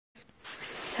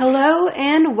Hello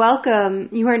and welcome.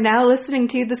 You are now listening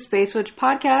to the Space Witch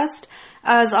podcast.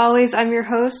 As always, I'm your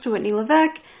host, Whitney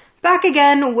Levesque, back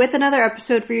again with another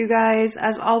episode for you guys.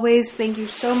 As always, thank you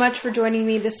so much for joining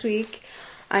me this week.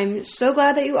 I'm so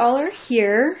glad that you all are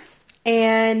here.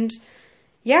 And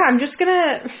yeah, this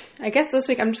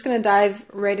week I'm just gonna dive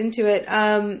right into it.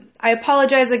 I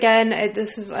apologize again.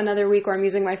 This is another week where I'm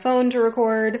using my phone to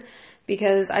record,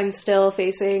 because I'm still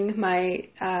facing my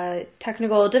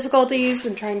technical difficulties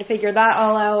and trying to figure that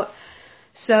all out.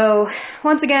 So,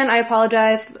 once again, I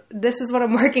apologize. This is what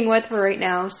I'm working with for right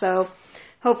now, so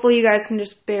hopefully you guys can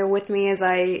just bear with me as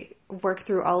I work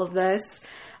through all of this.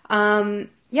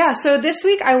 So this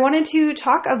week I wanted to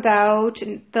talk about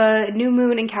the new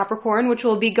moon in Capricorn, which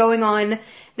will be going on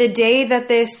the day that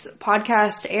this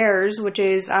podcast airs, which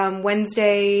is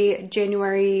Wednesday,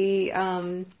 January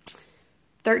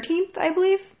 13th, I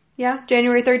believe. Yeah,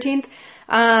 January 13th.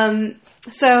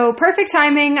 So perfect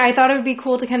timing. I thought it would be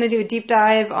cool to kind of do a deep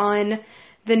dive on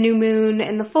the new moon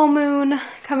and the full moon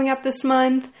coming up this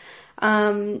month.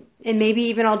 And maybe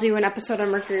even I'll do an episode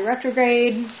on Mercury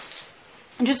retrograde.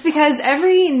 Just because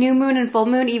every new moon and full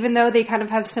moon, even though they kind of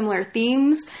have similar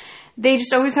themes, they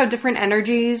just always have different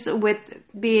energies with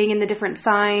being in the different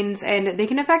signs, and they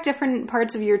can affect different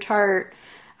parts of your chart,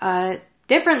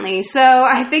 differently. So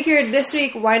I figured this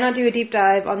week, why not do a deep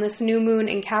dive on this new moon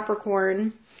in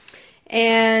Capricorn?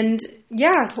 And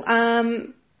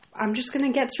I'm just going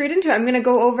to get straight into it. I'm going to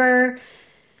go over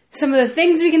some of the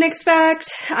things we can expect.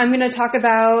 I'm going to talk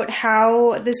about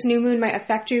how this new moon might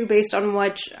affect you based on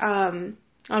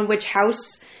which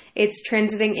house it's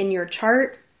transiting in your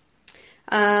chart.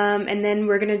 And then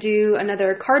we're going to do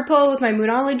another card pull with my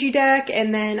Moonology deck,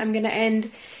 and then I'm going to end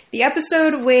the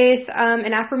episode with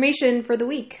an affirmation for the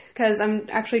week, because I'm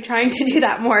actually trying to do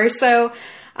that more. So,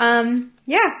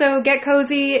 so get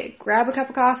cozy, grab a cup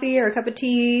of coffee or a cup of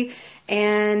tea,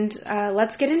 and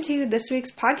let's get into this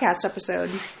week's podcast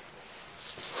episode.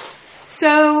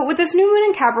 So, with this new moon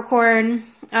in Capricorn,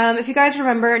 if you guys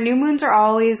remember, new moons are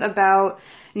always about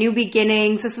new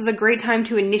beginnings. This is a great time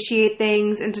to initiate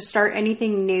things and to start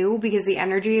anything new, because the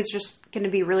energy is just going to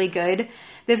be really good.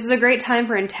 This is a great time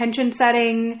for intention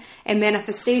setting and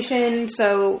manifestation.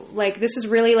 So, this is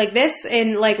really this,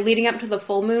 and leading up to the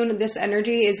full moon, this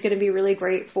energy is going to be really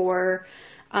great for,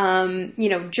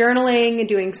 journaling,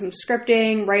 doing some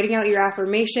scripting, writing out your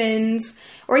affirmations,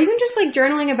 or even just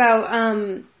journaling about,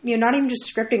 not even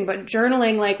just scripting, but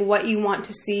journaling what you want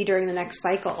to see during the next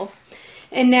cycle.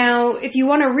 And now, if you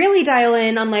want to really dial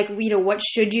in on what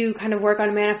should you kind of work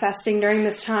on manifesting during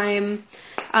this time,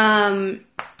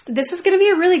 this is going to be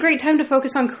a really great time to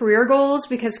focus on career goals,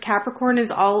 because Capricorn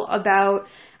is all about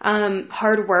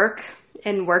hard work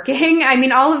and working.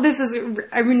 All of this is,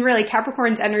 really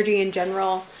Capricorn's energy in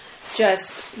general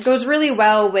just goes really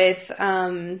well with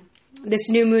this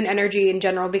new moon energy in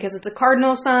general, because it's a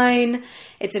cardinal sign,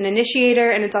 it's an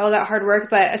initiator, and it's all about hard work.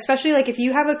 But especially if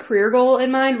you have a career goal in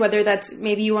mind, whether that's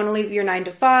maybe you want to leave your 9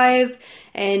 to 5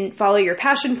 and follow your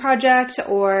passion project,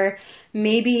 or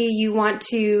maybe you want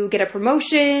to get a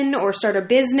promotion or start a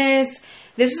business,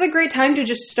 this is a great time to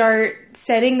just start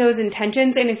setting those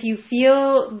intentions. And if you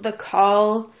feel the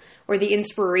call or the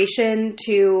inspiration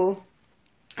to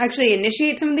actually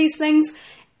initiate some of these things,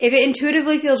 if it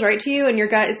intuitively feels right to you and your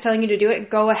gut is telling you to do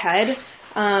it, go ahead,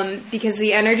 because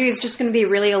the energy is just going to be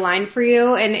really aligned for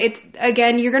you. And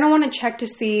you're going to want to check to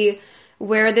see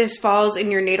where this falls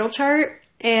in your natal chart.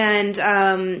 And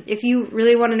if you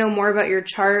really want to know more about your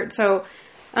chart, so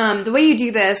the way you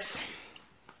do this,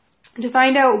 to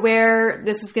find out where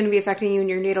this is going to be affecting you in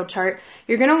your natal chart,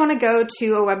 you're going to want to go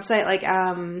to a website like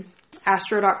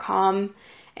astro.com.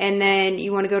 And then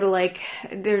you want to go to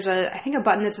there's a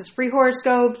button that says free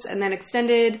horoscopes, and then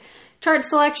extended chart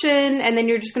selection. And then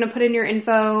you're just going to put in your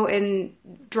info and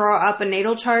draw up a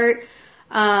natal chart.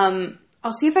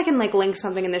 I'll see if I can link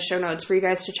something in the show notes for you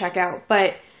guys to check out.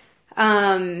 But, you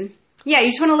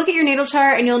just want to look at your natal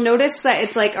chart, and you'll notice that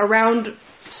it's a round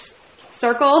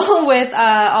circle with,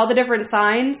 all the different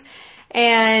signs.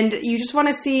 And you just want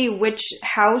to see which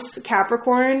house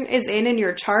Capricorn is in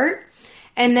your chart.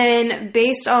 And then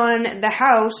based on the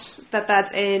house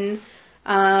that's in,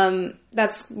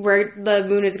 that's where the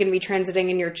moon is going to be transiting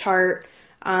in your chart.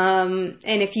 And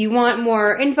if you want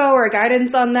more info or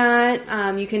guidance on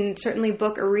that, you can certainly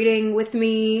book a reading with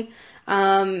me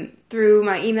through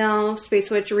my email,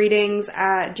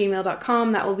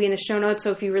 spacewitchreadings@gmail.com. That will be in the show notes.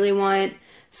 So if you really want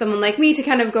someone like me to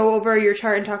kind of go over your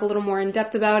chart and talk a little more in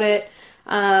depth about it,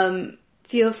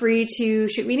 feel free to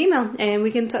shoot me an email and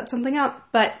we can set something up.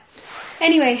 But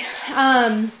anyway,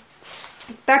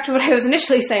 back to what I was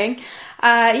initially saying.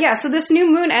 So this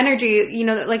new moon energy,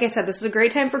 like I said, this is a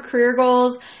great time for career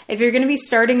goals. If you're going to be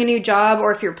starting a new job,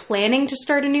 or if you're planning to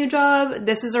start a new job,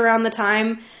 this is around the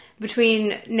time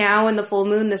between now and the full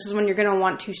moon. This is when you're going to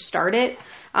want to start it,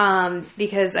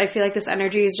 because I feel like this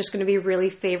energy is just going to be really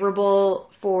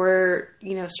favorable for,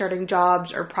 starting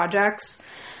jobs or projects.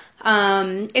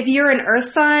 If you're an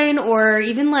earth sign, or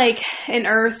even like an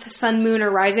earth, sun, moon,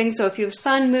 or rising, so if you have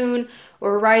sun, moon,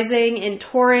 or rising in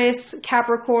Taurus,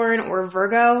 Capricorn, or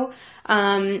Virgo,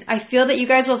 I feel that you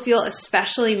guys will feel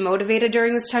especially motivated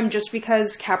during this time, just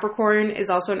because Capricorn is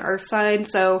also an earth sign.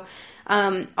 So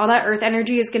all that earth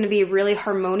energy is going to be really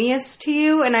harmonious to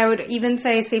you. And I would even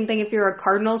say same thing if you're a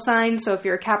cardinal sign. So if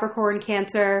you're a Capricorn,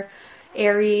 Cancer,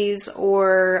 Aries,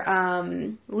 or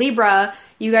Libra,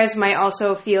 you guys might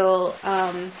also feel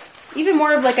even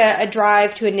more of like a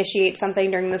drive to initiate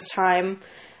something during this time.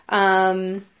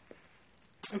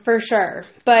 For sure.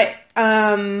 But,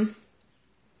 I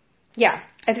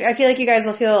feel like you guys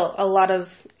will feel a lot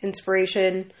of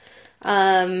inspiration.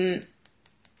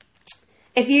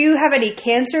 If you have any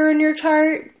Cancer in your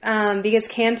chart, because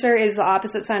Cancer is the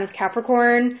opposite sign of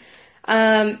Capricorn,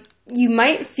 you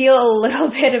might feel a little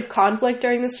bit of conflict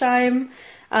during this time.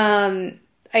 I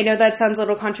know that sounds a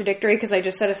little contradictory, because I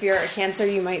just said if you're a Cancer,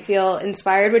 you might feel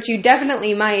inspired, which you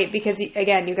definitely might, because,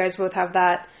 again, you guys both have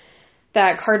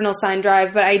that cardinal sign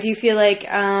drive. But I do feel like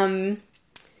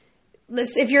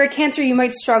if you're a Cancer, you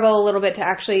might struggle a little bit to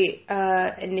actually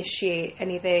initiate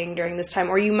anything during this time,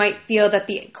 or you might feel that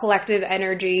the collective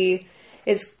energy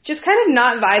is just kind of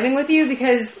not vibing with you,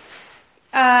 because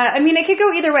it could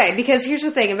go either way, because here's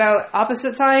the thing about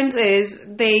opposite signs is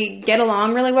they get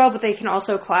along really well, but they can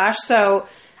also clash. So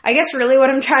I guess really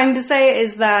what I'm trying to say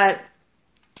is that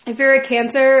if you're a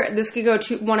Cancer, this could go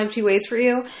one of two ways for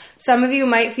you. Some of you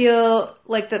might feel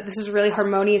like that this is really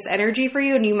harmonious energy for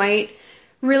you, and you might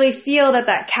really feel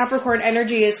that Capricorn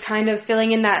energy is kind of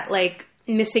filling in that like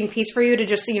missing piece for you to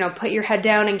just, put your head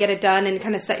down and get it done and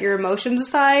kind of set your emotions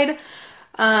aside.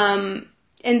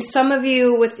 And some of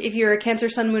you, if you're a Cancer,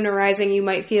 sun, moon, or rising, you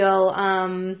might feel,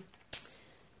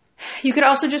 you could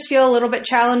also just feel a little bit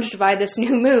challenged by this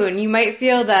new moon. You might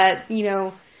feel that,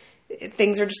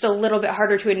 things are just a little bit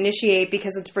harder to initiate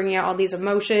because it's bringing out all these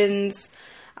emotions,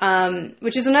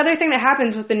 which is another thing that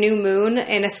happens with the new moon,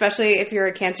 and especially if you're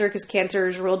a Cancer, because Cancer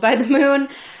is ruled by the moon.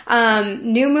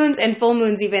 New moons and full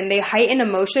moons even, they heighten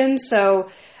emotions. So,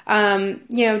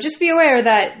 just be aware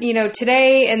that,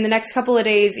 today and the next couple of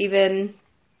days, even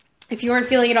if you weren't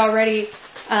feeling it already,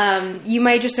 you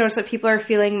might just notice that people are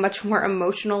feeling much more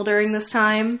emotional during this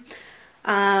time.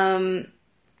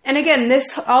 And again,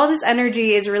 all this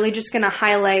energy is really just going to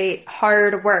highlight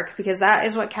hard work, because that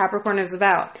is what Capricorn is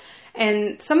about.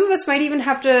 And some of us might even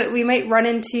we might run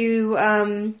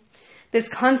into this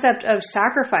concept of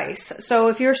sacrifice. So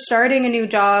if you're starting a new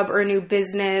job or a new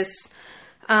business,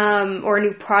 or a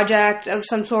new project of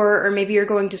some sort, or maybe you're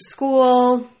going to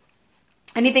school,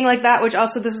 anything like that, which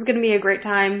also this is going to be a great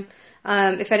time.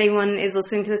 If anyone is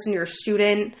listening to this and you're a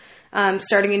student,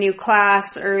 starting a new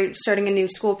class or starting a new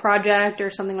school project or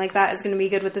something like that is going to be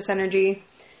good with this energy.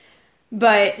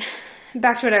 But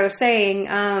back to what I was saying,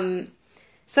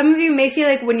 some of you may feel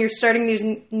like when you're starting these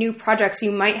new projects,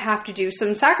 you might have to do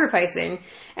some sacrificing.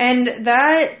 And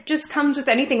that just comes with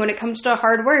anything when it comes to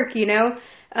hard work,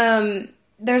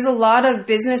 There's a lot of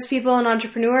business people and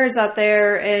entrepreneurs out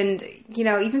there, and,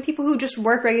 even people who just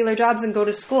work regular jobs and go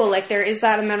to school. Like, there is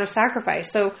that amount of sacrifice.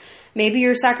 So maybe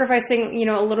you're sacrificing,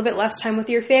 a little bit less time with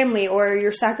your family, or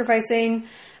you're sacrificing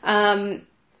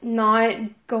not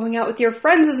going out with your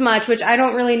friends as much, which I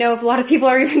don't really know if a lot of people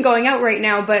are even going out right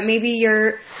now, but maybe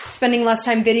you're spending less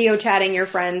time video chatting your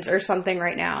friends or something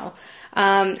right now.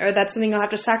 Or that's something you'll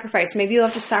have to sacrifice. Maybe you'll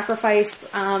have to sacrifice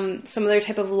some other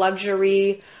type of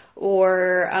luxury,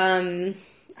 or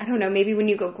I don't know, maybe when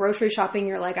you go grocery shopping,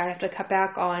 you're like, I have to cut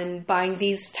back on buying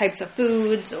these types of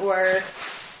foods, or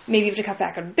maybe you have to cut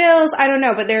back on bills. I don't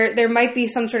know, but there might be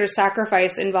some sort of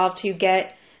sacrifice involved to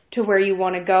get to where you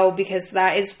want to go, because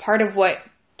that is part of what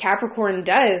Capricorn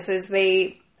does, is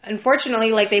they,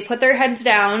 unfortunately, they put their heads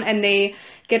down and they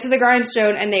get to the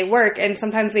grindstone and they work, and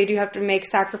sometimes they do have to make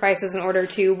sacrifices in order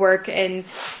to work and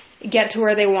get to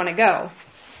where they want to go.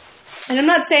 And I'm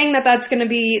not saying that that's going to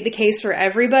be the case for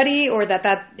everybody, or that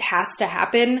has to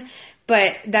happen,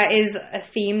 but that is a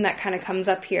theme that kind of comes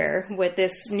up here with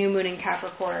this new moon in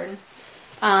Capricorn.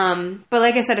 But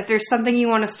like I said, if there's something you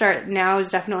want to start, now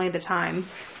is definitely the time.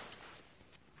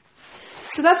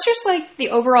 So that's just the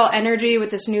overall energy with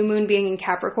this new moon being in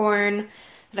Capricorn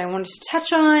that I wanted to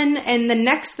touch on. And the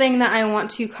next thing that I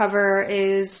want to cover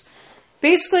is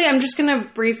basically, I'm just going to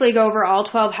briefly go over all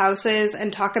 12 houses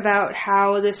and talk about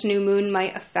how this new moon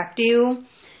might affect you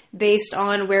based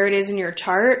on where it is in your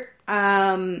chart.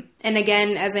 And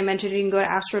again, as I mentioned, you can go to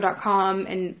astro.com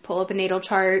and pull up a natal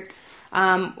chart.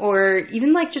 Or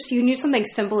even like just you can use something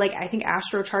simple, like I think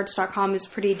astrocharts.com is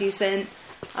pretty decent.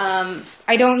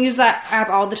 I don't use that app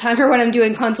all the time or when I'm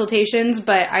doing consultations,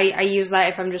 but I use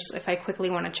that if I quickly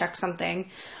want to check something.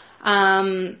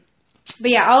 But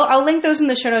yeah, I'll link those in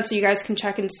the show notes so you guys can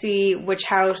check and see which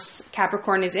house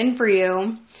Capricorn is in for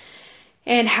you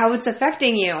and how it's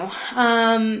affecting you.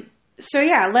 So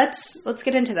yeah, let's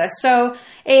get into this. So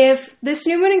if this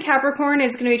new moon in Capricorn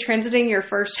is going to be transiting your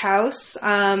first house,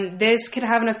 this could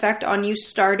have an effect on you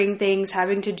starting things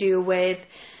having to do with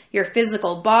your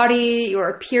physical body, your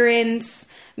appearance.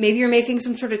 Maybe you're making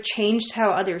some sort of change to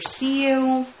how others see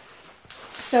you.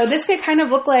 So this could kind of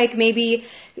look like maybe,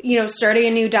 starting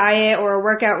a new diet or a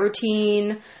workout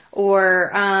routine,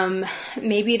 or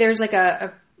maybe there's like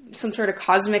some sort of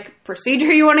cosmic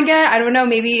procedure you want to get. I don't know,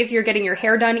 maybe if you're getting your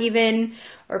hair done even,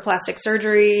 or plastic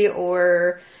surgery,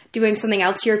 or doing something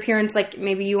else to your appearance, like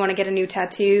maybe you want to get a new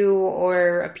tattoo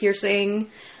or a piercing.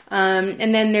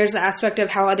 And then there's the aspect of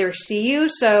how others see you.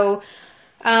 So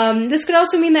this could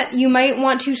also mean that you might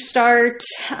want to start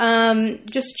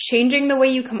just changing the way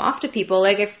you come off to people.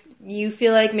 Like if you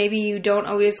feel like maybe you don't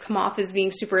always come off as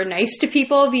being super nice to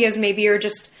people because maybe you're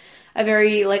just a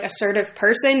very like assertive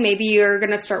person, maybe you're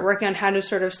going to start working on how to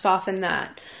sort of soften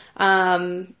that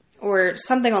or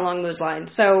something along those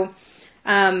lines. So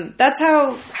that's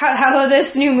how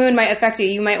this new moon might affect you.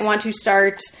 You might want to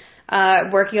start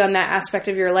working on that aspect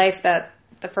of your life that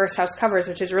the first house covers,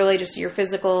 which is really just your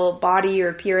physical body, your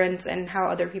appearance, and how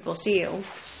other people see you.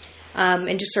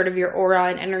 And just sort of your aura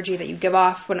and energy that you give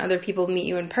off when other people meet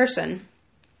you in person.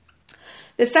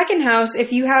 The second house,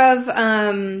 if you have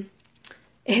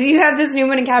this new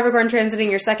moon in Capricorn transiting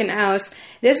your second house,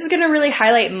 this is going to really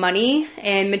highlight money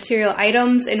and material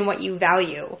items and what you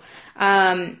value.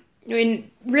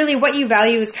 Really what you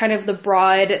value is kind of the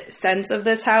broad sense of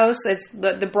this house. It's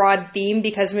the broad theme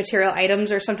because material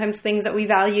items are sometimes things that we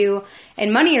value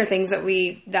and money are things that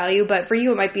we value, but for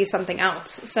you it might be something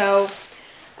else. So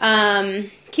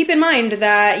keep in mind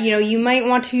that, you might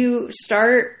want to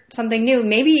start something new.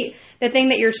 Maybe the thing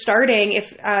that you're starting,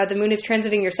 if the moon is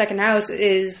transiting your second house,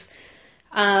 is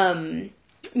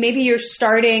maybe you're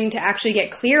starting to actually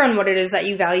get clear on what it is that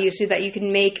you value so that you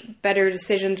can make better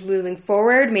decisions moving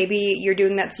forward. Maybe you're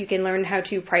doing that so you can learn how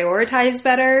to prioritize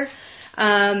better.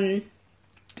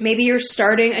 Maybe you're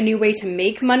starting a new way to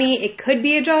make money. It could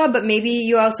be a job, but maybe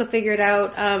you also figured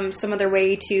out some other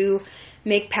way to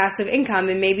make passive income.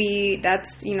 And maybe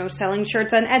that's, selling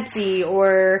shirts on Etsy,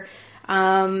 or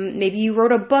maybe you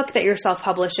wrote a book that you're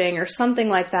self-publishing or something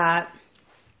like that.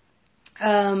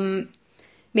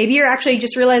 Maybe you're actually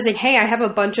just realizing, hey, I have a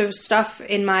bunch of stuff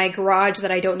in my garage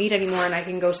that I don't need anymore and I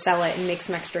can go sell it and make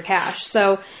some extra cash.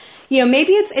 So,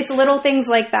 maybe it's little things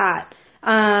like that.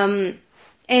 And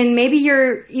maybe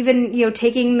you're even,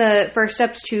 taking the first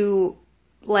steps to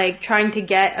like trying to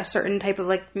get a certain type of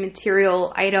like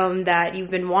material item that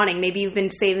you've been wanting. Maybe you've been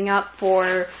saving up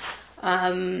for,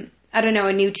 a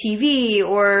new TV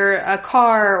or a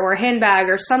car or a handbag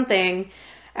or something.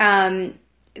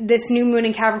 This new moon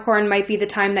in Capricorn might be the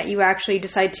time that you actually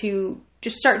decide to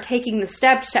just start taking the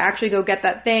steps to actually go get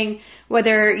that thing,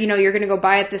 whether, you're going to go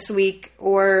buy it this week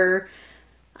or,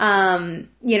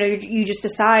 you just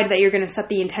decide that you're going to set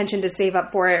the intention to save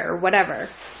up for it or whatever.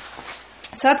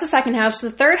 So that's the second house.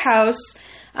 The third house,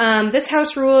 this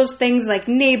house rules things like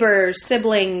neighbors,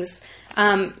 siblings,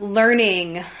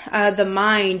 learning, the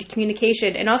mind,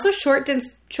 communication, and also short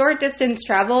distance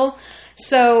travel.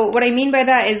 So what I mean by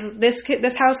that is this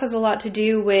house has a lot to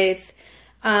do with,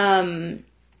 like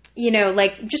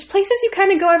just places you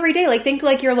kind of go every day. Like think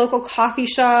like your local coffee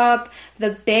shop,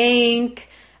 the bank,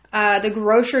 the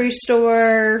grocery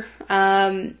store,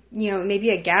 maybe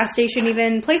a gas station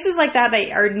even. Places like that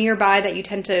are nearby that you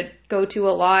tend to go to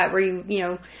a lot where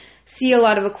you see a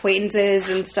lot of acquaintances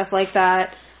and stuff like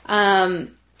that.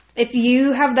 If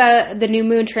you have the new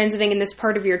moon transiting in this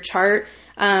part of your chart,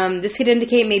 this could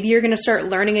indicate maybe you're going to start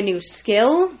learning a new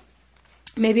skill.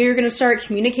 Maybe you're going to start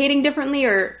communicating differently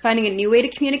or finding a new way to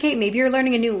communicate. Maybe you're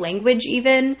learning a new language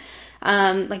even.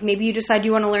 Like maybe you decide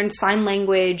you want to learn sign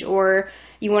language, or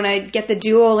you want to get the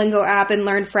Duolingo app and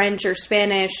learn French or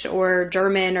Spanish or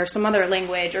German or some other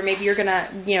language. Or maybe you're going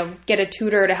to, get a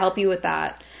tutor to help you with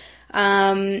that.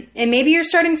 And maybe you're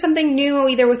starting something new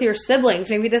either with your siblings.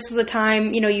 Maybe this is the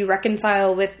time, you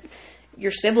reconcile with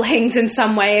your siblings in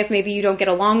some way if maybe you don't get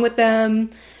along with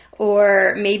them.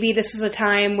 Or maybe this is a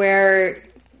time where,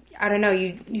 I don't know,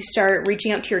 you start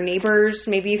reaching out to your neighbors.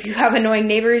 Maybe if you have annoying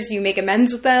neighbors, you make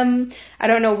amends with them. I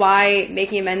don't know why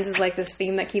making amends is like this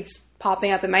theme that keeps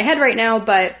popping up in my head right now,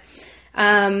 but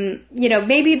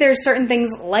maybe there's certain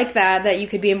things like that you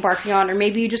could be embarking on, or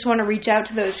maybe you just want to reach out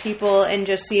to those people and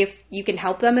just see if you can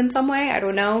help them in some way. I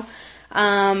don't know.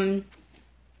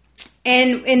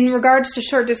 And in regards to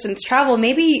short distance travel,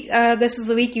 maybe this is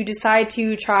the week you decide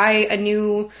to try a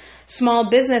new small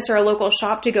business or a local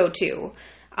shop to go to.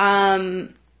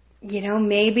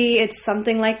 Maybe it's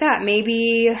something like that.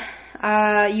 Maybe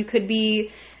you could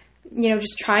be,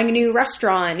 just trying a new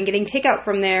restaurant and getting takeout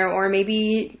from there, or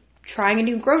maybe trying a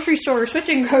new grocery store,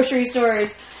 switching grocery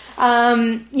stores,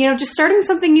 just starting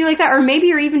something new like that. Or maybe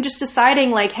you're even just deciding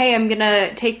like, hey, I'm going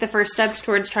to take the first steps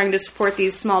towards trying to support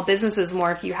these small businesses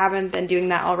more if you haven't been doing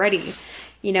that already.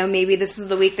 Maybe this is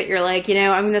the week that you're like,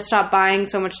 I'm going to stop buying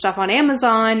so much stuff on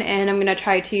Amazon and I'm going to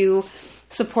try to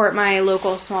support my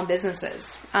local small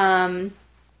businesses.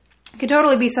 Could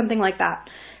totally be something like that.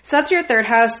 So that's your third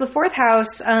house. The fourth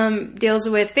house deals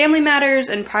with family matters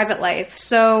and private life.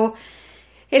 So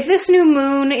if this new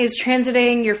moon is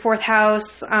transiting your fourth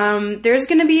house, there's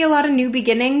going to be a lot of new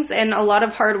beginnings and a lot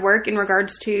of hard work in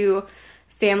regards to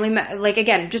family,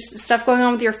 just stuff going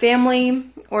on with your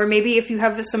family, or maybe if you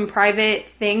have some private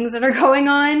things that are going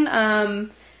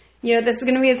on, this is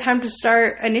going to be the time to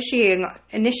start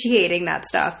initiating that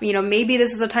stuff. Maybe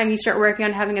this is the time you start working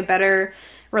on having a better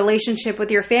relationship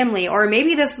with your family, or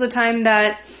maybe this is the time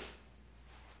that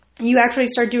you actually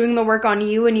start doing the work on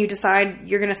you and you decide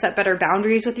you're going to set better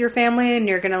boundaries with your family and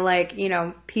you're going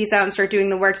to peace out and start doing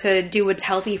the work to do what's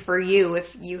healthy for you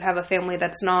if you have a family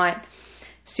that's not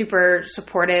super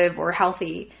supportive or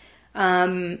healthy.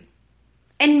 And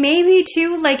maybe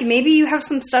too, maybe you have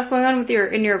some stuff going on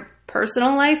in your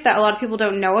personal life that a lot of people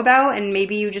don't know about, and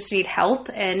maybe you just need help,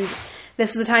 and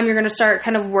this is the time you're going to start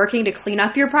kind of working to clean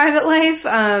up your private life.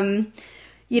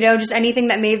 Just anything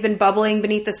that may have been bubbling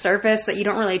beneath the surface that you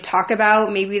don't really talk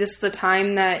about. Maybe this is the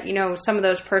time that, some of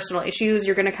those personal issues,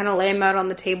 you're going to kind of lay them out on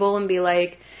the table and be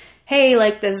like, hey,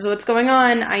 this is what's going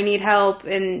on. I need help.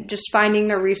 And just finding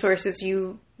the resources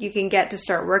you can get to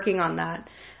start working on that.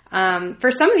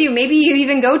 For some of you, maybe you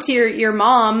even go to your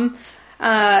mom,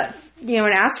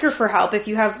 and ask her for help. If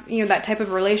you have, that type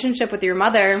of relationship with your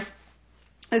mother,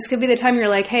 this could be the time you're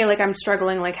like, hey, I'm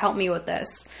struggling, help me with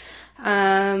this.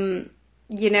 And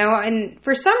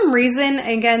for some reason,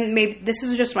 again, maybe this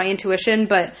is just my intuition,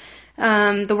 but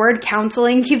the word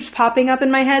counseling keeps popping up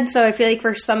in my head. So I feel like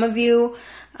for some of you,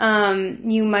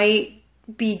 you might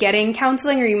be getting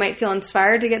counseling, or you might feel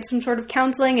inspired to get some sort of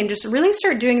counseling and just really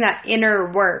start doing that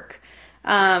inner work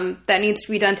that needs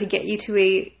to be done to get you to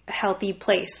a healthy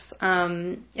place.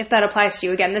 If that applies to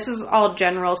you. Again, this is all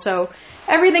general, so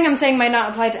everything I'm saying might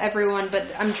not apply to everyone, but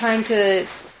I'm trying to,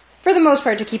 for the most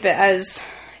part, to give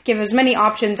as many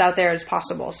options out there as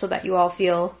possible so that you all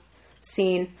feel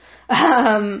seen.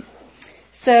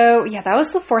 So yeah, that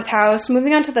was the fourth house.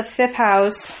 Moving on to the fifth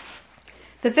house.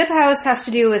 The fifth house has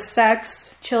to do with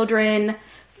sex, children,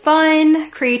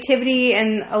 fun, creativity,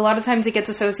 and a lot of times it gets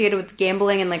associated with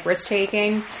gambling and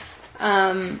risk-taking.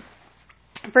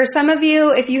 For some of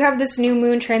you, if you have this new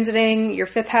moon transiting your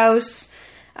fifth house,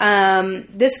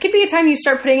 this could be a time you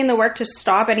start putting in the work to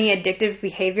stop any addictive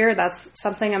behavior. That's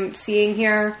something I'm seeing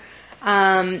here.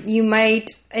 You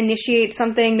might initiate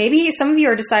something. Maybe some of you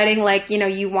are deciding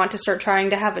you want to start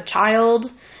trying to have a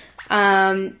child.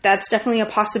 That's definitely a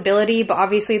possibility, but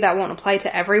obviously that won't apply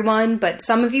to everyone, but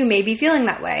some of you may be feeling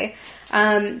that way.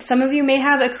 Some of you may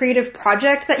have a creative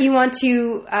project that you want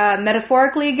to,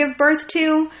 metaphorically give birth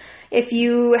to. If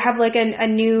you have a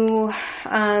new,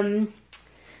 a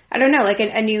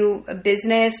new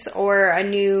business or a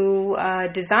new,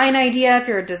 design idea, if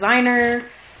you're a designer,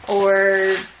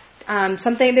 or,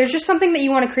 something, there's just something that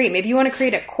you want to create. Maybe you want to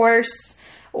create a course,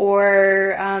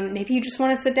 or maybe you just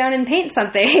want to sit down and paint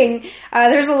something.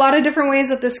 There's a lot of different ways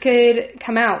that this could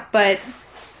come out, but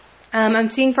I'm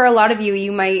seeing for a lot of you,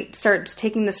 you might start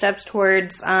taking the steps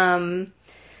towards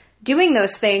doing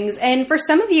those things. And for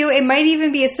some of you, it might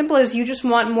even be as simple as you just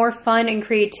want more fun and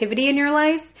creativity in your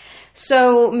life.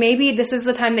 So maybe this is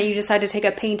the time that you decide to take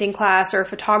a painting class or a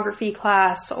photography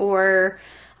class, or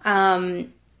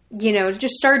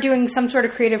just start doing some sort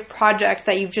of creative project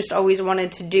that you've just always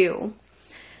wanted to do.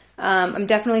 I'm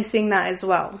definitely seeing that as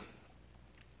well.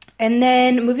 And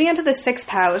then moving on to the sixth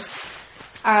house.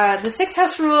 The sixth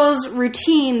house rules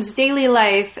routines, daily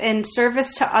life, and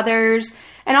service to others,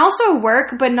 and also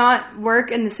work, but not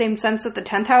work in the same sense that the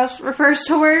 10th house refers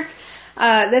to work.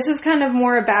 This is kind of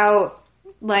more about,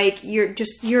 how do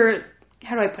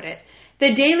I put it?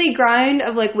 the daily grind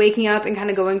of like waking up and kind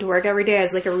of going to work every day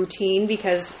as like a routine,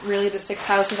 because really the 6th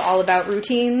house is all about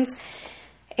routines.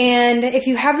 And if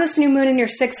you have this new moon in your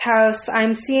 6th house,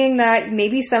 I'm seeing that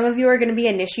maybe some of you are going to be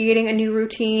initiating a new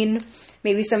routine.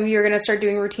 Maybe some of you are going to start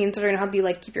doing routines that are going to help you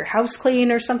like keep your house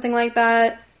clean or something like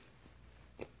that.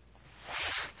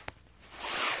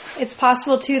 It's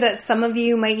possible too that some of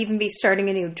you might even be starting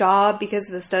a new job, because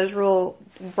this does rule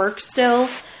work still.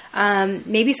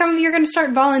 Maybe some of you are going to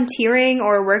start volunteering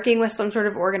or working with some sort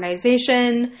of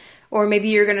organization, or maybe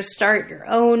you're going to start your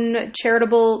own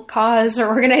charitable cause or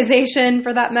organization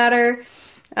for that matter.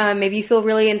 Maybe you feel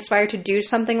really inspired to do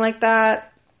something like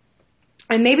that.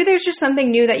 And maybe there's just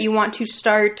something new that you want to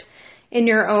start in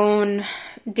your own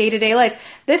day-to-day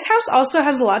life. This house also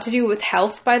has a lot to do with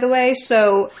health, by the way,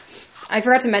 so I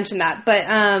forgot to mention that. But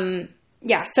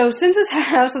yeah, so since this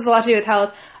house has a lot to do with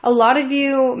health, a lot of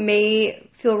you may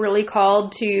feel really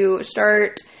called to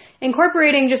start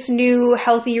incorporating just new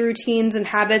healthy routines and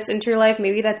habits into your life.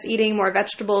 Maybe that's eating more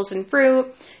vegetables and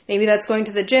fruit. Maybe that's going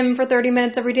to the gym for 30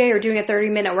 minutes every day, or doing a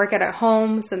 30-minute workout at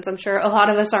home, since I'm sure a lot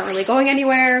of us aren't really going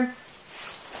anywhere.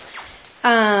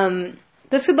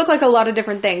 This could look like a lot of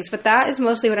different things, but that is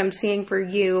mostly what I'm seeing for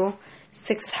you,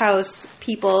 6th house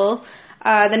people.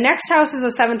 The next house is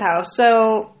the 7th house.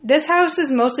 So this house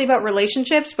is mostly about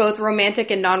relationships, both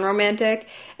romantic and non-romantic.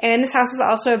 And this house is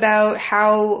also about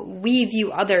how we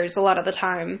view others a lot of the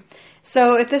time.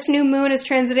 So if this new moon is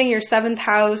transiting your 7th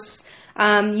house,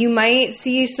 you might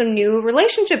see some new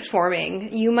relationships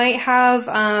forming. You might have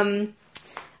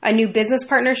a new business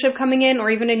partnership coming in,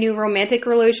 or even a new romantic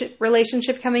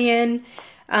relationship coming in.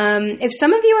 If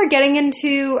some of you are getting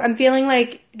into, I'm feeling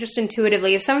like just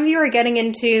intuitively, if some of you are getting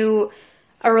into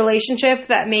a relationship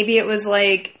that maybe it was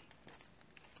like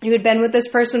you had been with this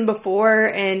person before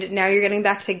and now you're getting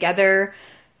back together.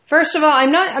 First of all,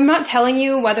 I'm not telling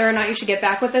you whether or not you should get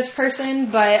back with this person,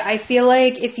 but I feel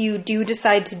like if you do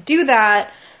decide to do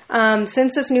that,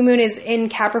 since this new moon is in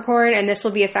Capricorn and this will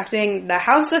be affecting the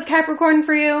house of Capricorn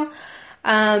for you,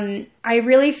 I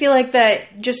really feel like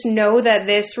that, just know that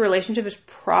this relationship is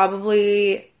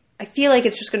probably, I feel like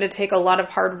it's just going to take a lot of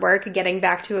hard work getting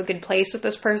back to a good place with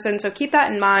this person. So keep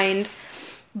that in mind.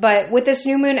 But with this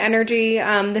new moon energy,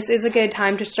 this is a good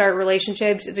time to start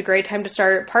relationships. It's a great time to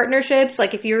start partnerships.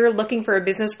 Like if you're looking for a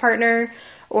business partner,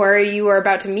 or you are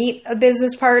about to meet a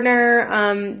business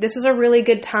partner, this is a really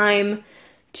good time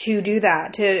to do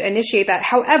that, to initiate that.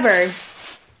 However,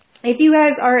 if you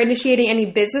guys are initiating any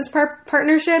business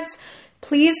partnerships,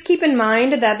 please keep in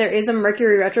mind that there is a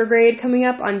Mercury retrograde coming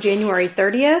up on January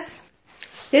 30th.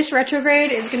 This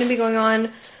retrograde is going to be going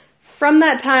on from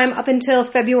that time up until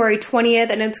February 20th,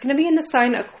 and it's going to be in the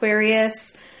sign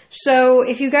Aquarius. So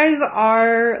if you guys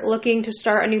are looking to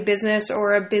start a new business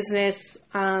or a business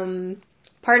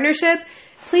partnership,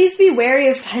 please be wary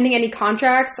of signing any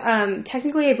contracts.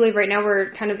 Technically, I believe right now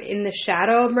we're kind of in the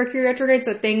shadow of Mercury retrograde,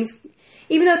 so things,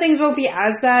 even though things won't be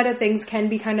as bad, things can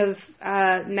be kind of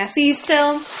messy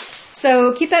still.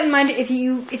 So keep that in mind. If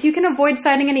you can avoid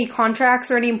signing any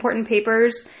contracts or any important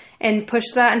papers and push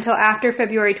that until after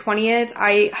February 20th,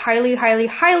 I highly, highly,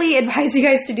 highly advise you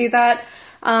guys to do that.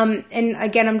 And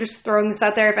again, I'm just throwing this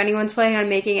out there. If anyone's planning on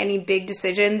making any big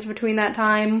decisions between that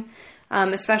time,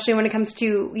 especially when it comes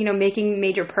to, making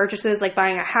major purchases like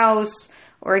buying a house,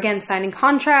 or again, signing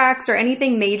contracts or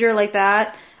anything major like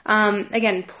that,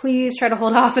 again, please try to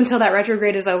hold off until that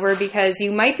retrograde is over, because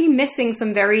you might be missing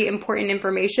some very important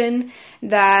information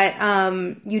that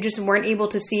you just weren't able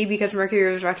to see because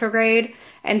Mercury was retrograde.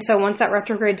 And so once that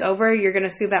retrograde's over, you're going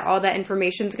to see that all that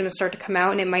information is going to start to come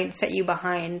out, and it might set you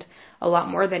behind a lot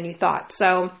more than you thought.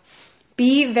 So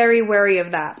be very wary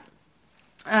of that.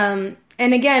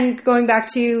 And again, going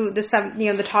back to the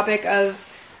topic of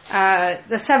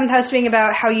the 7th house being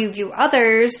about how you view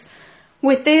others,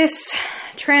 with this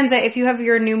transit, if you have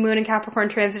your new moon in Capricorn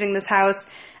transiting this house,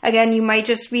 again, you might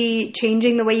just be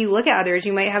changing the way you look at others.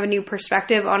 You might have a new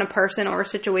perspective on a person or a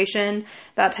situation.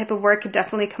 That type of work could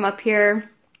definitely come up here.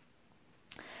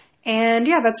 And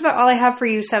yeah, that's about all I have for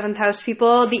you, 7th house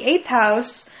people. The 8th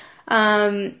house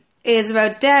is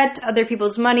about debt, other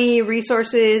people's money,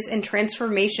 resources, and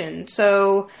transformation.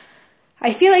 So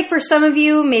I feel like for some of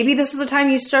you, maybe this is the time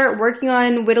you start working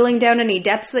on whittling down any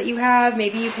debts that you have.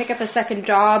 Maybe you pick up a second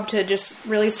job to just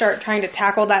really start trying to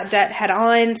tackle that debt head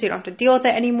on so you don't have to deal with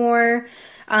it anymore.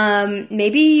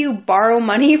 Maybe you borrow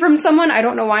money from someone. I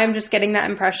don't know why I'm just getting that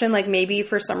impression. Like maybe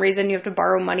for some reason you have to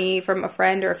borrow money from a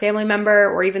friend or a family member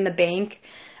or even the bank.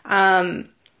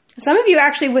 Some of you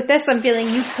actually with this, I'm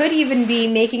feeling you could even be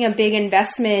making a big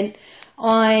investment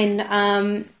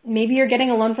on maybe you're getting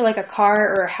a loan for like a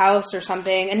car or a house or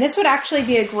something. And this would actually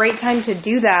be a great time to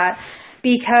do that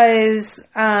because,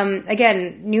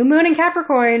 again, new moon in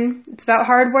Capricorn, it's about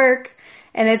hard work.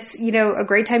 And it's, a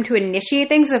great time to initiate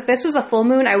things. If this was a full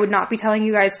moon, I would not be telling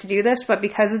you guys to do this. But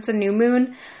because it's a new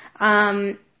moon,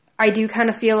 I do kind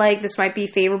of feel like this might be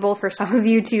favorable for some of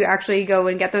you to actually go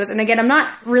and get those. And again, I'm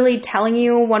not really telling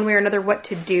you one way or another what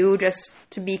to do, just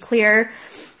to be clear.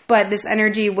 But this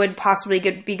energy would possibly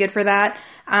be good for that.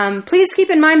 Please keep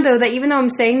in mind, though, that even though I'm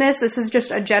saying this is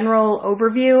just a general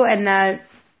overview and that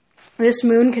this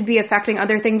moon could be affecting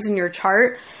other things in your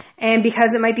chart. And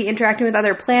because it might be interacting with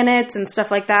other planets and stuff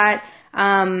like that,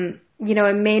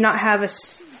 it may not have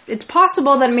it's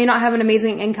possible that it may not have an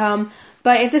amazing income.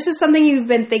 But if this is something you've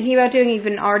been thinking about doing, you've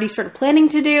been already sort of planning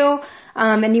to do,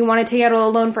 and you want to take out a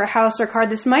loan for a house or car,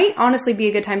 this might honestly be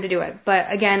a good time to do it.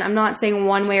 But again, I'm not saying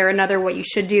one way or another what you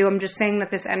should do. I'm just saying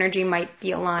that this energy might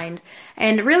be aligned.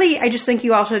 And really, I just think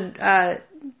you all should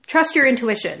trust your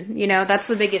intuition. That's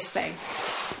the biggest thing.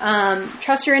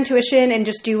 Trust your intuition and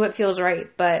just do what feels right.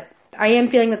 But I am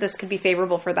feeling that this could be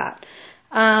favorable for that.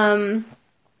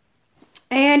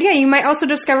 And yeah, you might also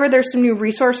discover there's some new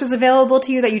resources available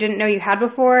to you that you didn't know you had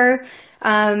before.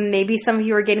 Maybe some of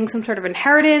you are getting some sort of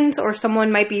inheritance, or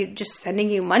someone might be just sending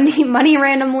you money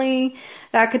randomly.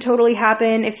 That could totally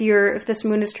happen if this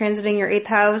moon is transiting your 8th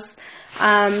house.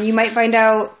 You might find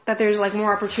out that there's like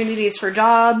more opportunities for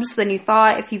jobs than you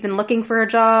thought if you've been looking for a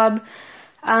job.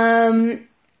 And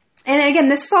again,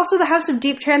 this is also the house of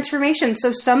deep transformation.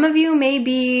 So some of you may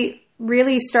be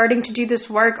really starting to do this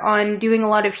work on doing a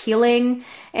lot of healing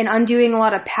and undoing a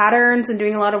lot of patterns and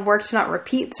doing a lot of work to not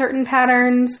repeat certain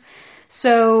patterns.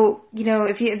 So,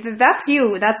 if that's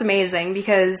you, that's amazing,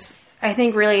 because I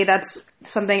think really that's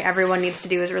something everyone needs to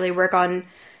do, is really work on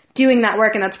doing that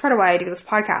work. And that's part of why I do this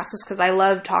podcast, is because I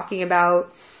love talking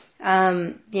about,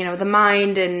 the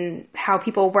mind and how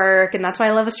people work. And that's why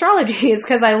I love astrology, is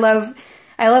because I love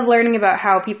learning about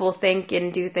how people think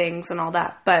and do things and all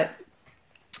that. But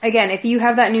again, if you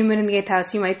have that new moon in the 8th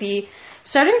house, you might be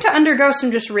starting to undergo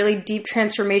some just really deep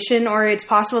transformation, or it's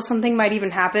possible something might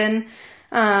even happen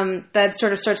that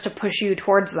sort of starts to push you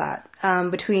towards that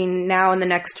between now and the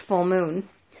next full moon.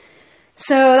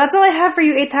 So that's all I have for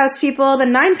you 8th house people. The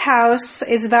 9th house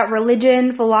is about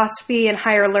religion, philosophy, and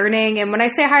higher learning. And when I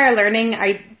say higher learning,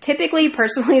 I typically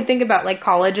personally think about like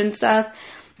college and stuff,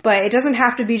 but it doesn't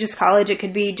have to be just college. It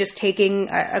could be just taking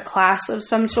a class of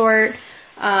some sort.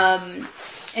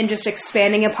 And just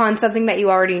expanding upon something that you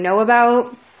already know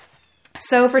about.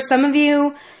 So for some of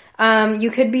you, you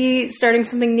could be starting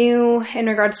something new in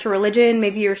regards to religion.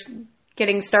 Maybe you're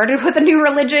getting started with a new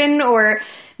religion, or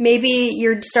maybe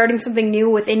you're starting something new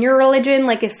within your religion.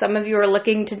 Like if some of you are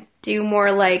looking to do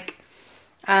more like,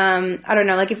 I don't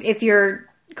know, like if you're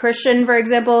Christian, for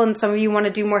example, and some of you want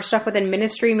to do more stuff within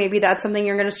ministry, maybe that's something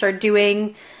you're going to start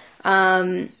doing.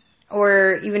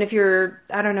 Or even if you're,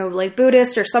 I don't know, like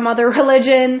Buddhist or some other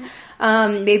religion,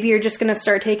 maybe you're just going to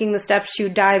start taking the steps to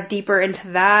dive deeper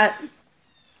into that.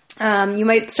 You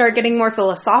might start getting more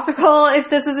philosophical if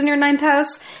this is in your 9th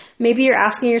house. Maybe you're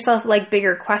asking yourself like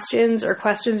bigger questions, or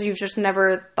questions you've just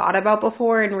never thought about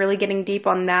before, and really getting deep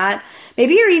on that.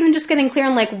 Maybe you're even just getting clear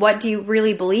on like, what do you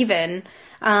really believe in?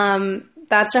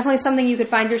 That's definitely something you could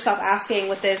find yourself asking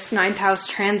with this 9th house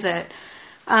transit.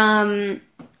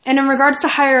 And in regards to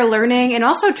higher learning and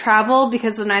also travel,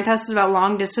 because the 9th house is about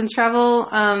long distance travel,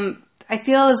 I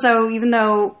feel as though even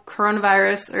though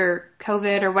coronavirus or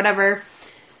COVID or whatever,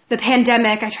 the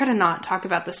pandemic, I try to not talk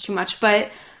about this too much,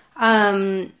 but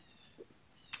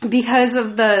because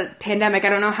of the pandemic, I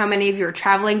don't know how many of you are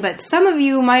traveling, but some of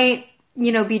you might,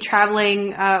 be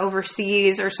traveling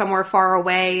overseas or somewhere far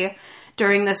away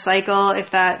during this cycle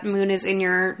if that moon is in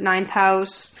your 9th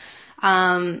house.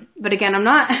 But again, I'm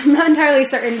not entirely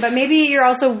certain, but maybe you're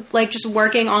also like just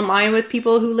working online with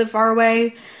people who live far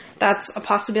away. That's a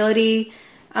possibility.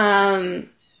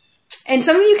 And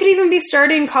some of you could even be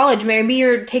starting college. Maybe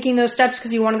you're taking those steps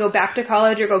because you want to go back to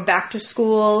college or go back to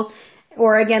school.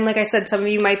 Or again, like I said, some of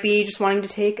you might be just wanting to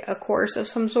take a course of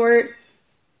some sort.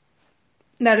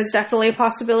 That is definitely a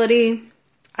possibility.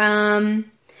 And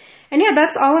yeah,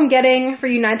 that's all I'm getting for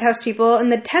you 9th house people. In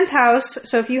the 10th house,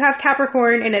 so if you have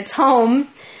Capricorn in its home,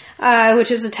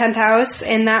 which is the 10th house,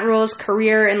 and that rules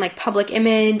career and like public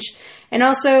image. And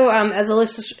also, as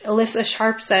Alyssa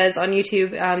Sharp says on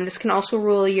YouTube, this can also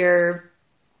rule your,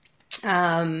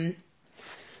 your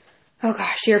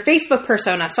Facebook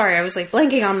persona. Sorry, I was like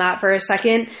blanking on that for a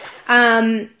second.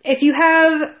 If you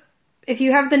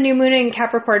have the new moon in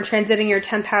Capricorn transiting your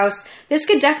 10th house, this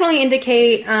could definitely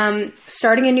indicate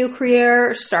starting a new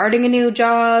career, starting a new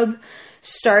job,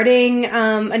 starting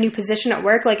a new position at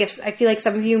work. Like, if I feel like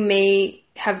some of you may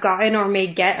have gotten or may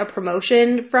get a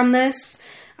promotion from this.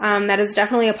 That is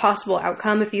definitely a possible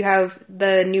outcome if you have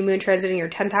the new moon transit in your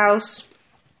 10th house.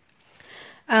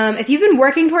 If you've been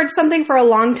working towards something for a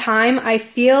long time, I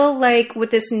feel like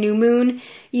with this new moon,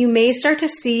 you may start to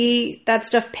see that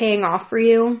stuff paying off for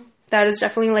you. That is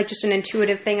definitely like just an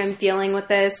intuitive thing I'm feeling with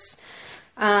this.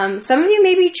 Some of you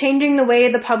may be changing the way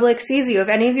the public sees you. If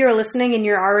any of you are listening and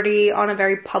you're already on a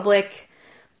very public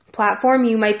platform,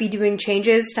 you might be doing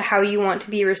changes to how you want to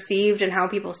be received and how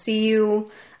people see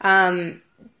you.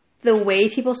 The way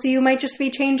people see you might just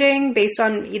be changing based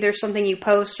on either something you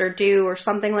post or do or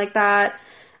something like that.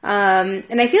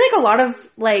 And I feel like a lot of,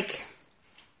 like,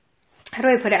 how do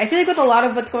I put it? I feel like with a lot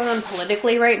of what's going on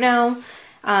politically right now,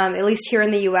 at least here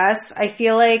in the US, I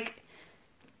feel like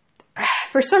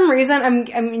for some reason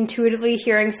I'm intuitively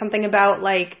hearing something about,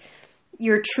 like,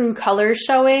 your true colors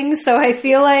showing. So I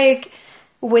feel like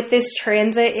with this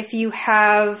transit, if you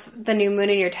have the new moon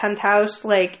in your 10th house,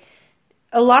 like,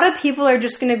 a lot of people are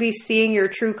just going to be seeing your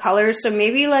true colors. So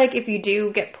maybe, like, if you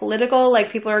do get political, like,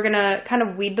 people are going to kind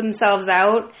of weed themselves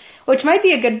out, which might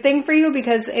be a good thing for you,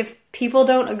 because if people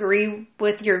don't agree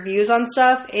with your views on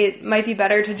stuff, it might be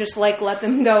better to just, like, let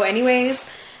them go anyways.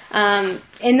 And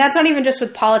that's not even just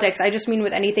with politics. I just mean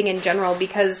with anything in general,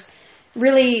 because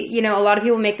really, you know, a lot of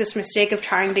people make this mistake of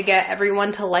trying to get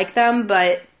everyone to like them,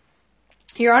 but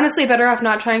you're honestly better off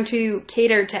not trying to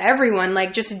cater to everyone.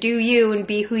 Like, just do you and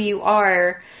be who you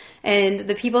are. And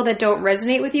the people that don't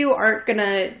resonate with you aren't going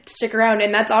to stick around.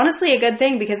 And that's honestly a good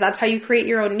thing, because that's how you create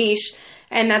your own niche.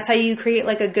 And that's how you create,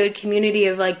 like, a good community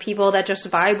of, like, people that just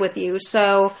vibe with you.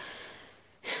 So,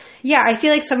 yeah, I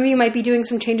feel like some of you might be doing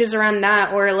some changes around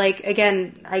that. Or, like,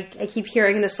 again, I keep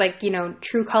hearing this, like, you know,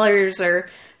 true colors or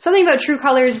something about true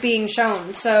colors being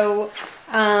shown. So,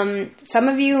 some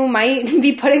of you might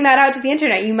be putting that out to the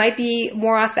internet. You might be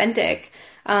more authentic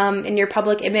in your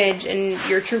public image, and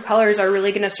your true colors are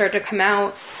really going to start to come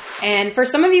out. And for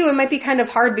some of you, it might be kind of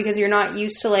hard because you're not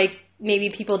used to, like, maybe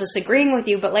people disagreeing with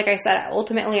you. But like I said,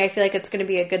 ultimately, I feel like it's going to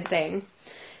be a good thing.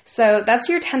 So that's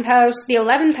your 10th house. The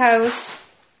 11th house,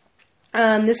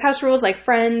 this house rules like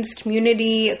friends,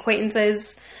 community,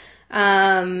 acquaintances,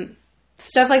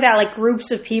 stuff like that, like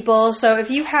groups of people. So if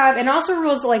you have, and also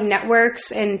rules like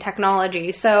networks and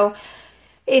technology. So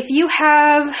if you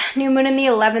have new moon in the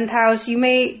 11th house, you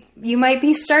might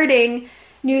be starting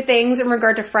new things in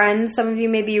regard to friends. Some of you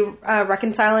may be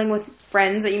reconciling with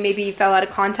friends that you maybe fell out of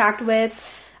contact with.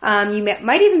 You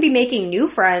might even be making new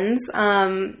friends.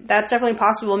 That's definitely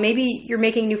possible. Maybe you're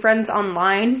making new friends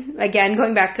online. Again,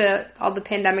 going back to all the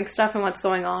pandemic stuff and what's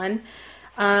going on.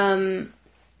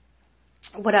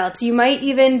 What else? You might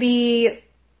even be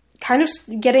kind of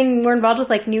getting more involved with,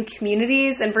 like, new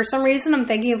communities. And for some reason, I'm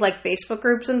thinking of, like, Facebook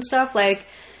groups and stuff. Like,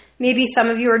 maybe some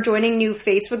of you are joining new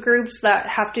Facebook groups that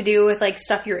have to do with, like,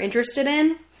 stuff you're interested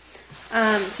in.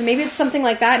 So maybe it's something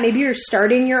like that. Maybe you're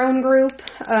starting your own group.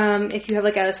 If you have,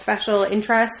 like, a special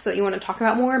interest that you want to talk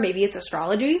about more, maybe it's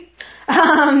astrology.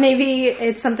 Maybe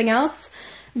it's something else.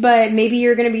 But maybe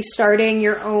you're going to be starting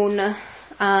your own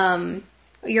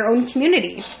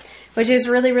community, which is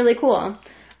really, really cool.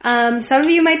 Some of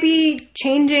you might be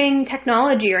changing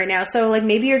technology right now. So, like,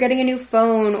 maybe you're getting a new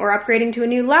phone or upgrading to a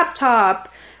new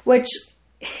laptop, which,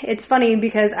 it's funny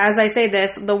because as I say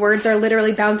this, the words are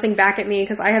literally bouncing back at me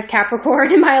because I have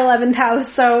Capricorn in my 11th house.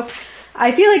 So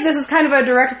I feel like this is kind of a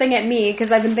direct thing at me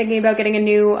because I've been thinking about getting a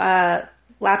new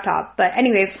laptop. But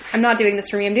anyways, I'm not doing this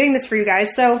for me. I'm doing this for you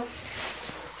guys. So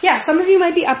yeah, some of you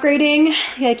might be upgrading.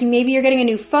 Like, maybe you're getting a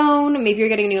new phone. Maybe you're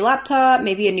getting a new laptop.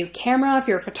 Maybe a new camera if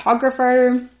you're a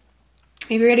photographer.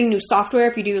 Maybe you're getting new software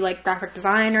if you do, like, graphic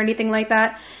design or anything like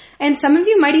that. And some of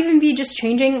you might even be just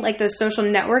changing, like, the social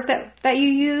network that you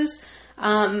use.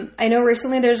 I know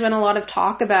recently there's been a lot of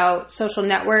talk about social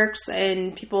networks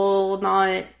and people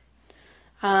not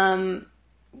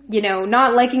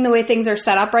liking the way things are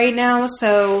set up right now.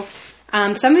 So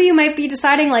some of you might be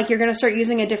deciding, like, you're going to start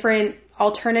using a different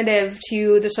alternative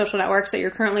to the social networks that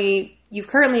you've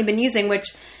currently been using,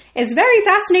 which is very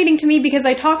fascinating to me because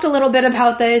I talked a little bit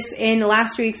about this in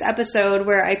last week's episode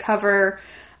where I cover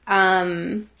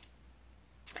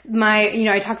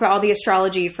I talked about all the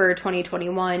astrology for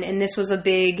 2021, and this was a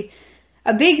big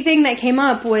thing that came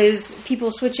up was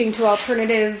people switching to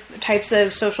alternative types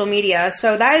of social media.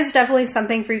 So that is definitely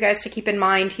something for you guys to keep in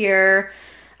mind here.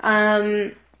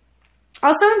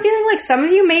 Also, I'm feeling like some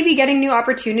of you may be getting new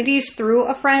opportunities through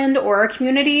a friend or a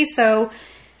community. So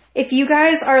if you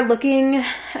guys are looking,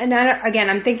 and again,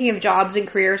 I'm thinking of jobs and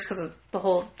careers because of the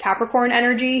whole Capricorn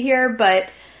energy here, but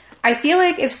I feel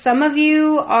like if some of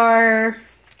you are,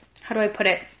 how do I put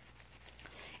it?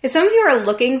 If some of you are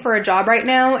looking for a job right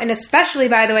now, and especially,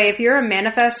 by the way, if you're a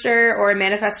manifester or a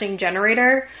manifesting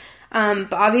generator,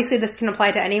 but obviously this can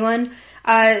apply to anyone,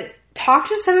 talk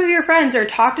to some of your friends or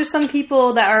talk to some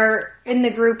people that are in the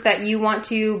group that you want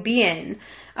to be in.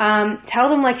 Tell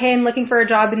them like, hey, I'm looking for a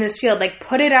job in this field. Like,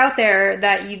 put it out there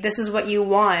that this is what you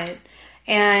want,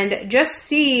 and just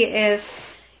see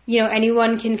if,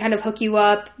 anyone can kind of hook you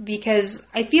up, because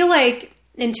I feel like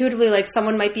intuitively, like,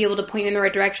 someone might be able to point you in the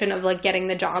right direction of like getting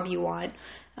the job you want.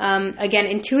 Again,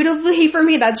 intuitively for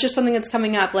me, that's just something that's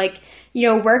coming up. Like,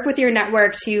 work with your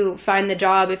network to find the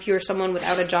job if you're someone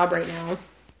without a job right now.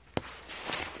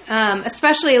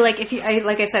 Especially like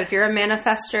like I said, if you're a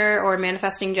manifester or a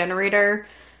manifesting generator,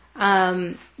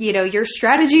 your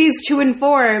strategy is to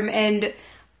inform. And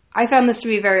I found this to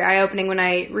be very eye-opening when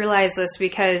I realized this,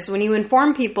 because when you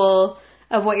inform people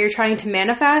of what you're trying to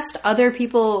manifest, other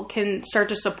people can start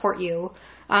to support you.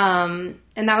 And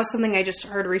that was something I just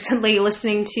heard recently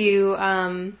listening to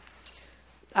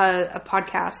a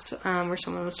podcast where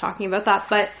someone was talking about that.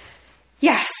 But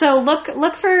yeah, so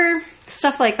look for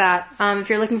stuff like that. If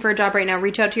you're looking for a job right now,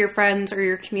 reach out to your friends or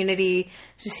your community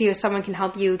to see if someone can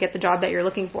help you get the job that you're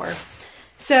looking for.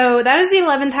 So that is the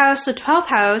 11th house. The 12th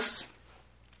house,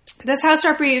 this house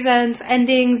represents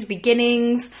endings,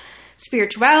 beginnings,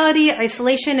 spirituality,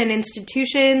 isolation, and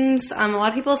institutions. A lot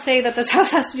of people say that this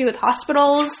house has to do with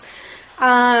hospitals.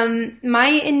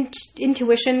 My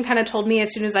intuition kind of told me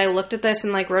as soon as I looked at this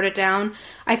and like wrote it down,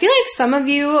 I feel like some of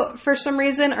you, for some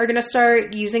reason, are going to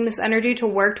start using this energy to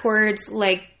work towards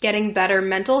like getting better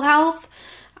mental health.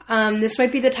 This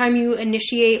might be the time you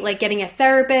initiate like getting a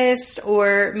therapist,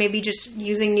 or maybe just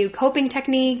using new coping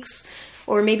techniques.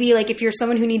 Or maybe like if you're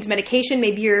someone who needs medication,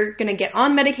 maybe you're going to get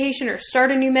on medication or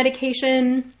start a new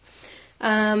medication.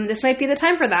 This might be the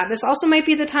time for that. This also might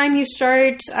be the time you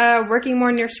start working more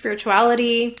on your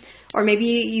spirituality, or maybe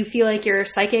you feel like you're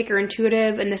psychic or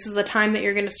intuitive, and this is the time that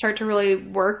you're going to start to really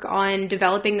work on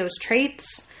developing those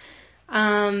traits.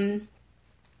 Let's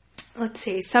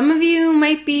see. Some of you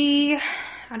might be,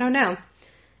 I don't know.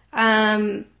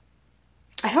 I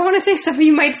don't want to say some of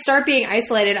you might start being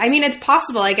isolated. I mean, it's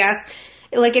possible, I guess.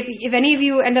 Like if any of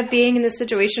you end up being in this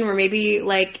situation where maybe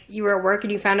like you were at work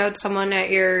and you found out someone at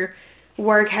your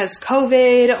work has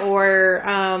COVID, or,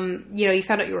 you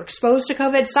found out you were exposed to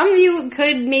COVID. Some of you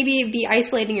could maybe be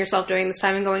isolating yourself during this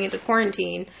time and going into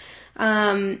quarantine.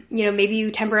 Maybe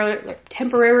you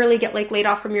temporarily get like laid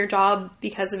off from your job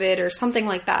because of it or something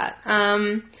like that.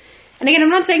 And again, I'm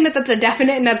not saying that that's a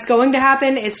definite and that's going to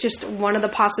happen. It's just one of the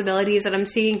possibilities that I'm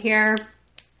seeing here.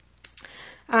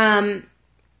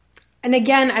 And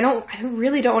again, I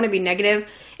really don't want to be negative.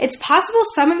 It's possible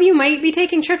some of you might be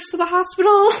taking trips to the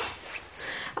hospital.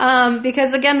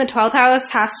 Because again, the 12th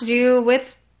house has to do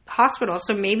with hospitals.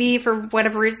 So maybe for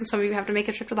whatever reason, some of you have to make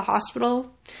a trip to the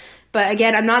hospital. But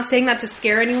again, I'm not saying that to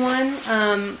scare anyone,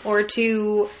 or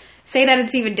to say that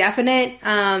it's even definite,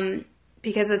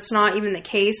 because it's not even the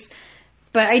case.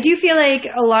 But I do feel like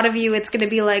a lot of you, it's going to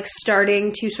be like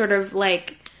starting to sort of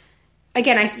like,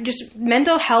 again,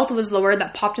 mental health was the word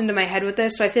that popped into my head with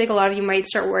this. So I feel like a lot of you might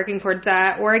start working towards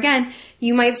that. Or again,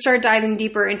 you might start diving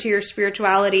deeper into your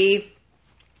spirituality.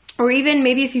 Or even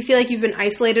maybe if you feel like you've been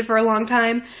isolated for a long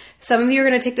time, some of you are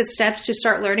going to take the steps to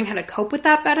start learning how to cope with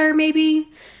that better, maybe.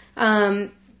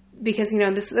 Because,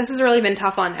 this has really been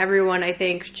tough on everyone, I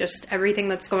think, just everything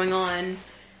that's going on.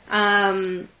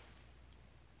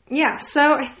 Yeah,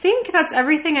 so I think that's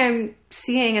everything I'm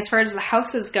seeing as far as the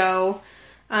houses go.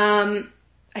 I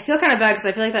feel kind of bad because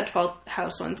I feel like that 12th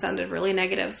house one sounded really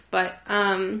negative, but,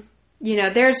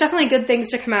 there's definitely good things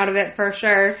to come out of it for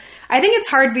sure. I think it's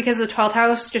hard because the 12th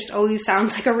house just always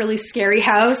sounds like a really scary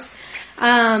house.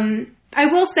 I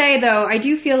will say though, I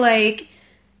do feel like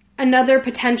another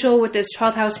potential with this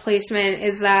 12th house placement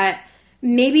is that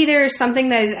maybe there's something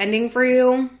that is ending for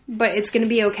you, but it's going to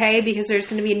be okay because there's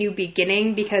going to be a new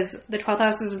beginning, because the 12th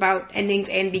house is about endings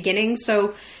and beginnings.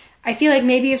 So I feel like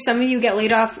maybe if some of you get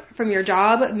laid off from your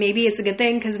job, maybe it's a good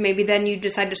thing, because maybe then you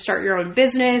decide to start your own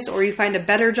business, or you find a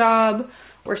better job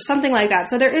or something like that.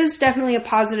 So there is definitely a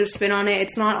positive spin on it.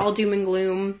 It's not all doom and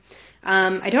gloom.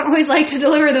 I don't always like to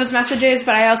deliver those messages,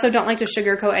 but I also don't like to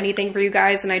sugarcoat anything for you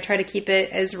guys, and I try to keep it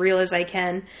as real as I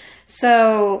can.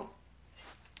 So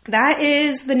that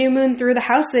is the new moon through the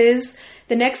houses.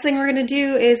 The next thing we're going to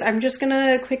do is I'm just going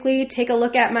to quickly take a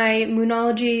look at my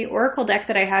Moonology Oracle deck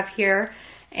that I have here.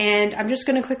 And I'm just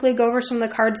going to quickly go over some of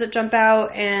the cards that jump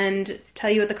out and tell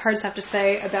you what the cards have to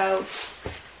say about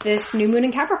this new moon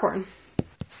in Capricorn.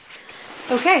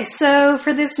 Okay, so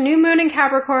for this new moon in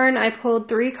Capricorn, I pulled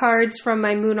 3 cards from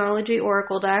my Moonology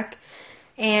Oracle deck.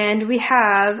 And we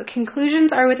have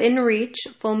conclusions are within reach,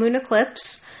 full moon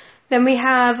eclipse. Then we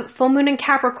have full moon in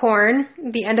Capricorn,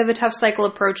 the end of a tough cycle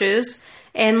approaches.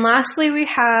 And lastly, we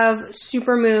have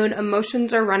super moon,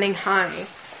 emotions are running high.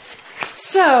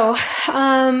 So,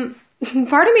 part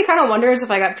of me kind of wonders if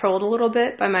I got trolled a little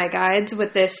bit by my guides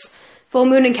with this full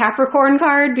moon in Capricorn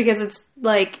card, because it's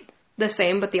like the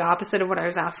same but the opposite of what I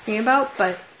was asking about,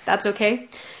 but that's okay.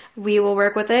 We will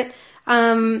work with it.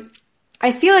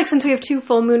 I feel like since we have 2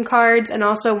 full moon cards and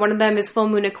also one of them is full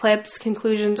moon eclipse,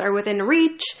 conclusions are within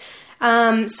reach.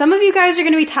 Some of you guys are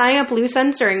going to be tying up loose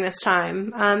ends during this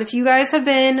time. If you guys have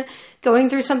been going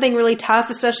through something really tough,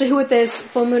 especially with this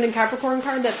full moon in Capricorn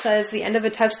card that says the end of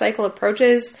a tough cycle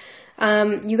approaches,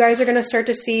 you guys are going to start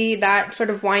to see that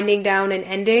sort of winding down and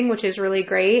ending, which is really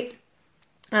great.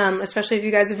 Especially if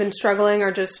you guys have been struggling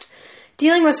or just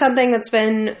dealing with something that's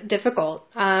been difficult.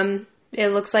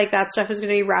 It looks like that stuff is going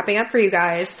to be wrapping up for you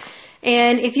guys.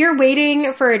 And if you're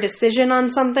waiting for a decision on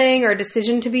something or a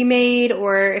decision to be made,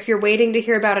 or if you're waiting to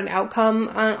hear about an outcome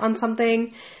on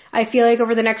something, I feel like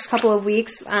over the next couple of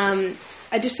weeks,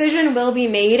 a decision will be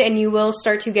made and you will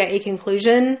start to get a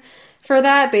conclusion for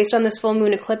that based on this full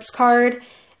moon eclipse card.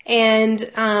 And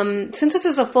since this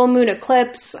is a full moon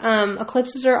eclipse,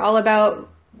 eclipses are all about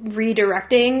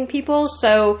redirecting people.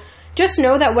 So just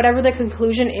know that whatever the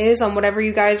conclusion is on whatever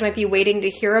you guys might be waiting to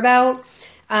hear about,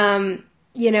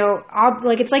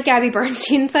 it's like Gabby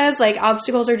Bernstein says, like,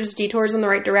 obstacles are just detours in the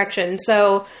right direction.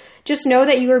 So just know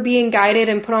that you are being guided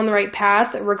and put on the right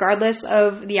path, regardless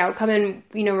of the outcome and,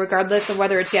 regardless of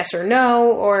whether it's yes or no,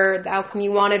 or the outcome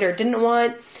you wanted or didn't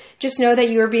want. Just know that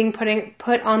you are being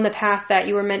put on the path that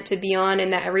you were meant to be on,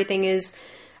 and that everything is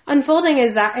unfolding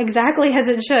exactly as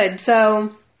it should.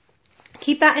 So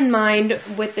keep that in mind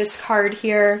with this card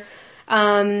here.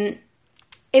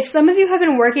 If some of you have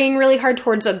been working really hard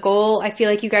towards a goal, I feel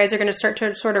like you guys are going to start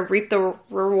to sort of reap the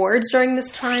rewards during this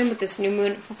time with this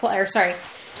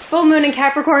full moon in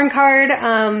Capricorn card.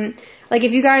 Like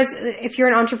if you're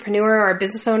an entrepreneur or a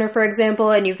business owner, for example,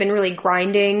 and you've been really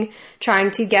grinding,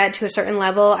 trying to get to a certain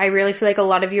level, I really feel like a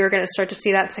lot of you are going to start to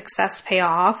see that success pay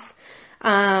off.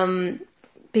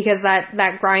 Because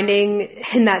that grinding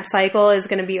in that cycle is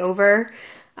going to be over.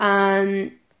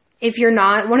 If you're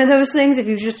not one of those things, if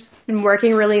you've just been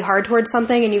working really hard towards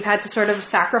something and you've had to sort of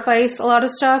sacrifice a lot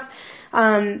of stuff,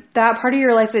 that part of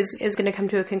your life is going to come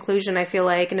to a conclusion, I feel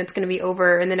like, and it's going to be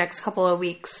over in the next couple of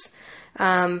weeks,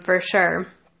 for sure.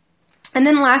 And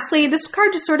then lastly, this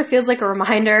card just sort of feels like a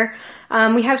reminder.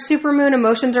 We have supermoon,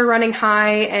 emotions are running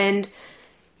high, and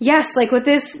yes, like with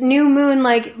this new moon,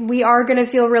 like we are going to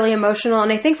feel really emotional.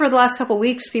 And I think for the last couple of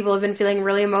weeks, people have been feeling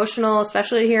really emotional,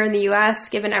 especially here in the US,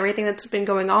 given everything that's been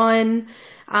going on.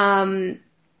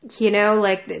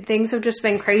 Things have just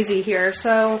been crazy here.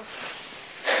 So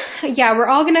yeah, we're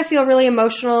all going to feel really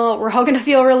emotional. We're all going to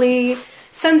feel really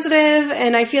sensitive.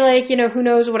 And I feel like, who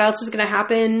knows what else is going to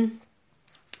happen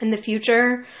in the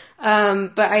future.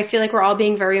 But I feel like we're all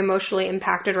being very emotionally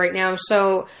impacted right now.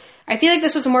 So I feel like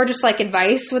this was more just like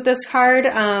advice with this card,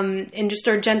 and just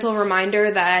a gentle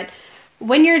reminder that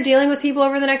when you're dealing with people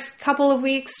over the next couple of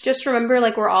weeks, just remember,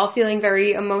 like, we're all feeling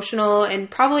very emotional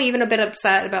and probably even a bit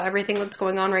upset about everything that's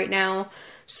going on right now.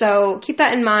 So keep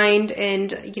that in mind and,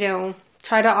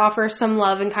 try to offer some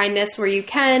love and kindness where you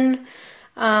can.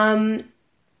 And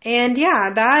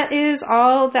yeah, that is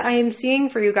all that I am seeing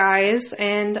for you guys.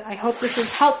 And I hope this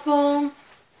is helpful.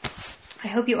 I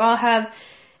hope you all have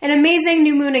an amazing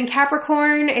new moon in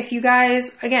Capricorn. If you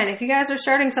guys are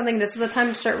starting something, this is the time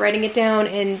to start writing it down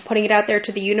and putting it out there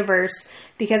to the universe,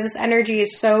 because this energy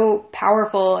is so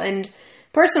powerful. And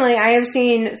personally, I have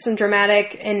seen some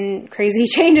dramatic and crazy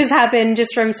changes happen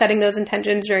just from setting those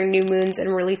intentions during new moons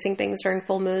and releasing things during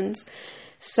full moons.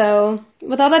 So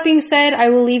with all that being said, I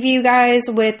will leave you guys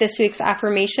with this week's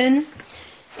affirmation.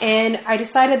 And I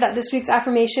decided that this week's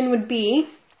affirmation would be,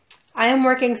 I am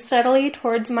working steadily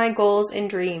towards my goals and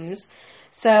dreams.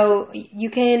 So you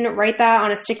can write that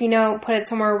on a sticky note, put it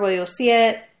somewhere where you'll see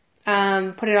it,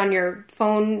 put it on your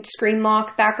phone screen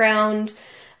lock background.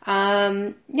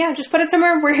 Just put it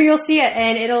somewhere where you'll see it,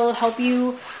 and it'll help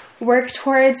you work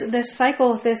towards this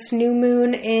cycle, this new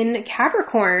moon in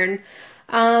Capricorn.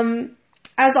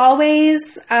 As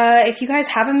always, if you guys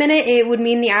have a minute, it would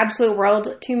mean the absolute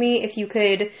world to me if you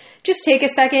could just take a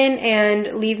second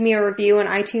and leave me a review on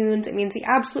iTunes. It means the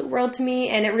absolute world to me,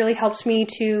 and it really helps me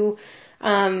to,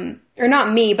 or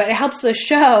not me, but it helps the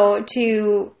show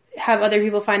to have other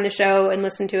people find the show and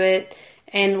listen to it.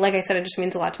 And like I said, it just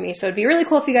means a lot to me. So it'd be really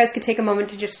cool if you guys could take a moment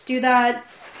to just do that.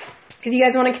 If you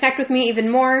guys want to connect with me even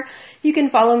more, you can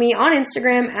follow me on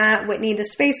Instagram at Whitney the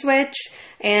Space Witch.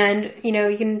 And, you know,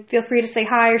 you can feel free to say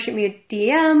hi or shoot me a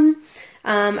DM.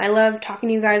 I love talking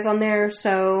to you guys on there.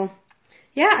 So,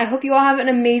 yeah, I hope you all have an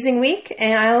amazing week,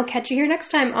 and I'll catch you here next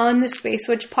time on the Space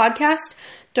Witch podcast.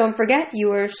 Don't forget,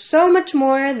 you are so much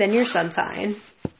more than your sun sign.